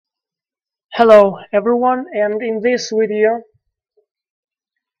Hello everyone, and in this video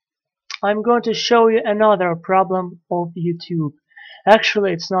I'm going to show you another problem of YouTube.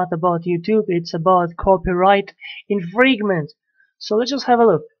 Actually, it's not about YouTube, it's about copyright infringement. So let's just have a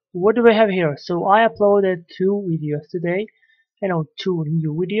look. What do we have here? So I uploaded two videos today, two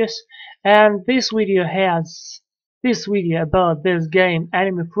new videos, and this video about this game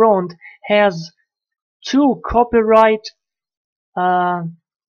Anime Front has two copyright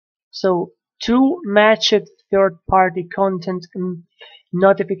two matched third-party content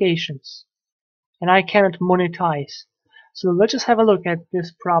notifications, and I cannot monetize. So let's just have a look at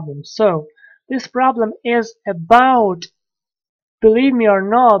this problem. So this problem is about, believe me or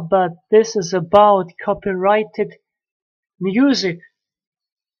not, but this is about copyrighted music,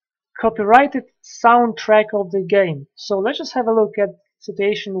 copyrighted soundtrack of the game. So let's just have a look at the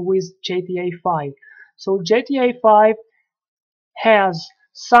situation with GTA 5. So GTA 5 has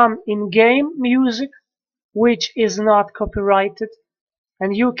some in-game music which is not copyrighted,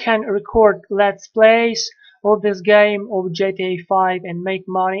 and you can record let's plays of this game of GTA 5 and make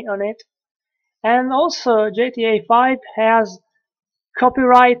money on it. And also GTA 5 has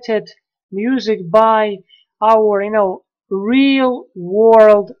copyrighted music by our real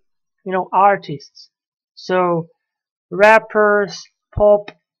world artists, so rappers, pop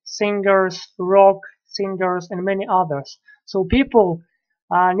singers, rock singers, and many others. So people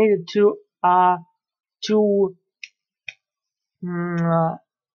needed to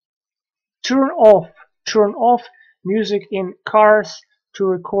turn off music in cars to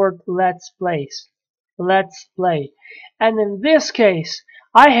record let's play. And in this case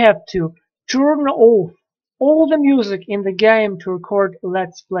I have to turn off all the music in the game to record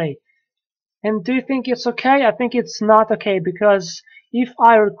let's play. And do you think it's okay? I think it's not okay, because if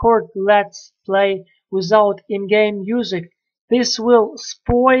I record let's play without in-game music, this will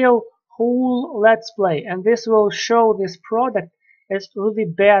spoil whole let's play, and this will show this product as really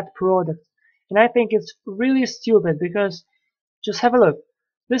bad product. And I think it's really stupid, because just have a look.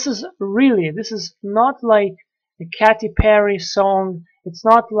 This is not like a Katy Perry song. It's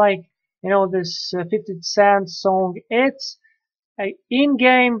not like this 50 Cent song. It's an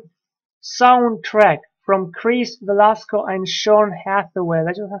in-game soundtrack from Chris Velasco and Sean Hathaway.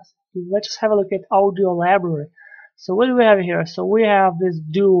 Let's just have a look at audio library. So what do we have here? So we have this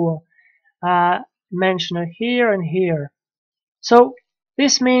duo mentioned here and here. So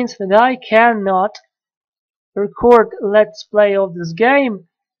this means that I cannot record let's play of this game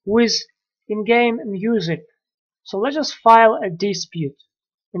with in-game music. So let's just file a dispute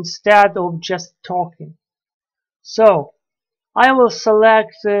instead of just talking. So I will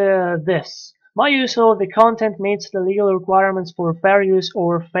select this. My use of the content meets the legal requirements for fair use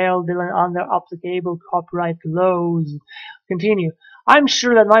or fair dealing under applicable copyright laws. Continue. I'm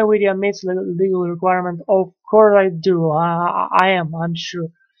sure that my video meets the legal requirement. Of course I do. I'm sure.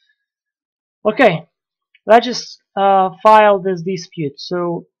 Okay, let's just file this dispute.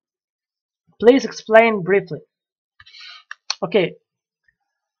 So please explain briefly. Okay.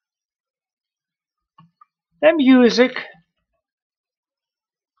 The music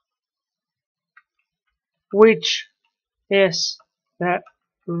which is the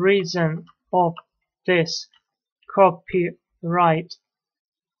reason of this copyright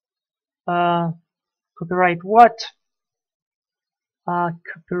what?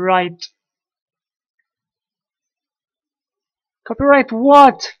 Copyright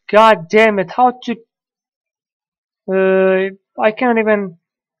what? God damn it! How to? I cannot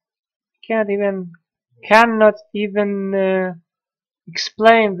even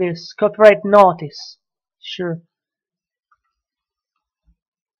explain this. Copyright notice. Sure.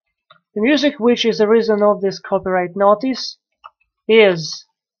 The music which is the reason of this copyright notice is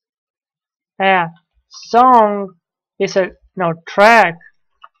a song, is a track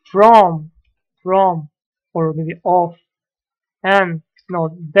from or maybe of and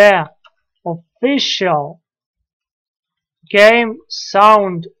the official game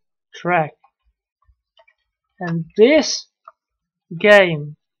soundtrack. And this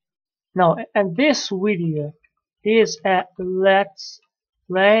game and this video is a let's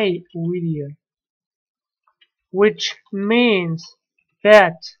play video, which means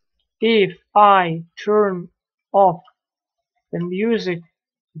that if I turn off the music,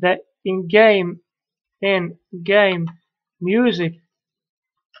 the in-game music,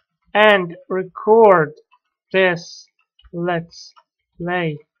 and record this let's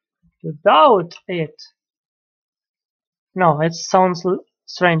play without it, it sounds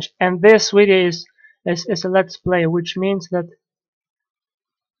strange. And this video is a let's play, which means that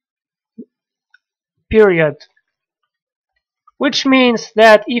period which means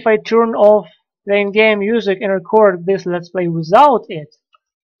that if I turn off the in-game music and record this Let's Play without it,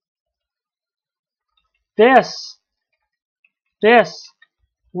 this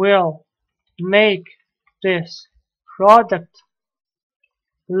will make this product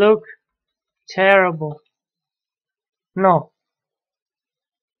look terrible. No,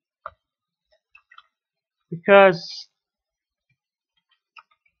 because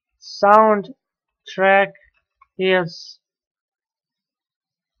soundtrack is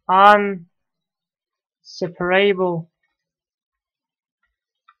inseparable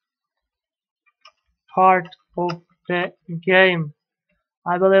part of the game.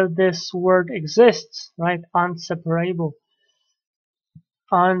 I believe this word exists, right? Inseparable.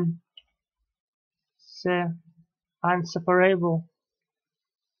 Inseparable.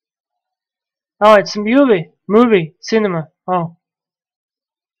 Oh, it's a movie, cinema. Oh,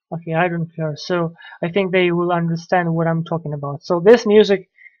 okay, I don't care. So I think they will understand what I'm talking about. So this music,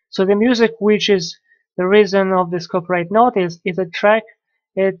 so the music which is the reason of this copyright notice is a track.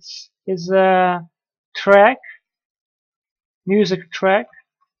 Is a track, music track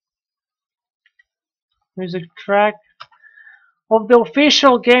of the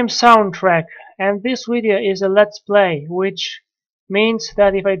official game soundtrack, and this video is a let's play, which means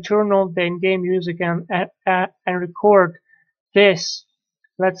that if I turn on the in-game music and record this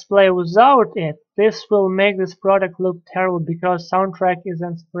let's play without it, this will make this product look terrible because soundtrack is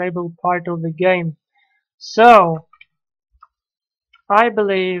an inseparable part of the game. So I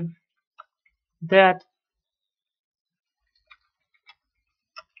believe that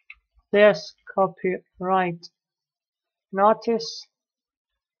this copyright notice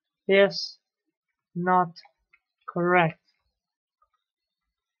is not correct.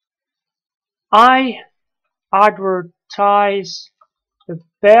 I advertise the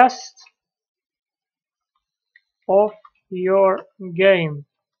best of your game.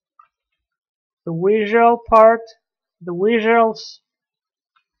 The visual part, the visuals,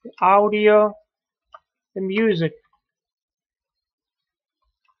 the audio, the music.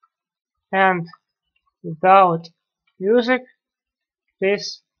 And without music,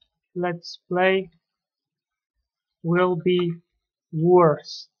 this let's play will be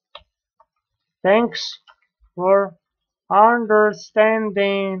worse. Thanks for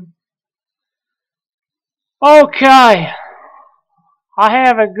understanding. Okay, I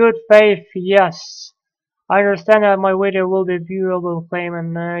have a good faith, yes. I understand that my video will be viewable claim,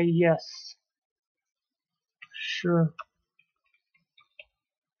 and yes. Sure.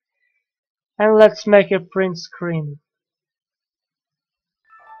 And let's make a print screen.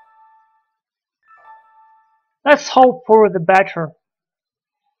 Let's hope for the better.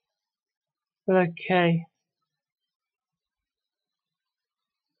 Okay.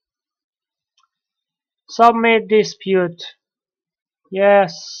 Submit dispute.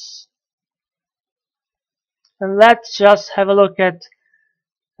 Yes. And let's just have a look at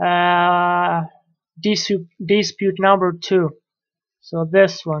dispute number 2. So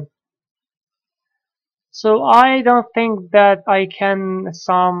this one. So I don't think that I can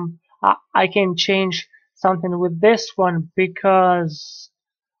change something with this one because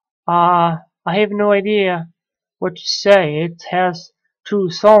I have no idea what to say. It has 2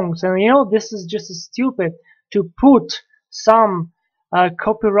 songs, and you know, this is just stupid to put some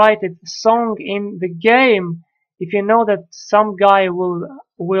copyrighted song in the game if you know that some guy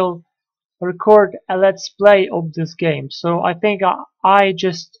will record a let's play of this game. So I think I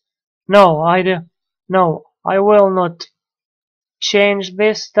just no, I will not change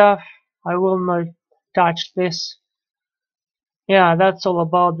this stuff. I will not touch this. Yeah, that's all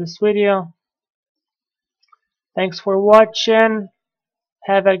about this video. Thanks for watching.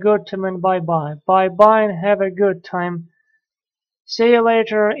 Have a good time and bye bye. Bye bye and have a good time. See you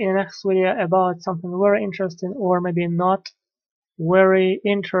later in the next video about something very interesting or maybe not very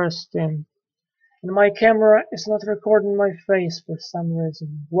interesting. And my camera is not recording my face for some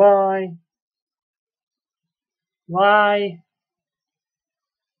reason. Why? Why?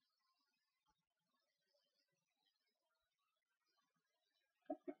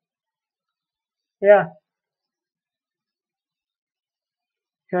 Yeah.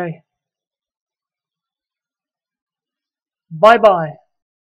 Okay. Bye bye.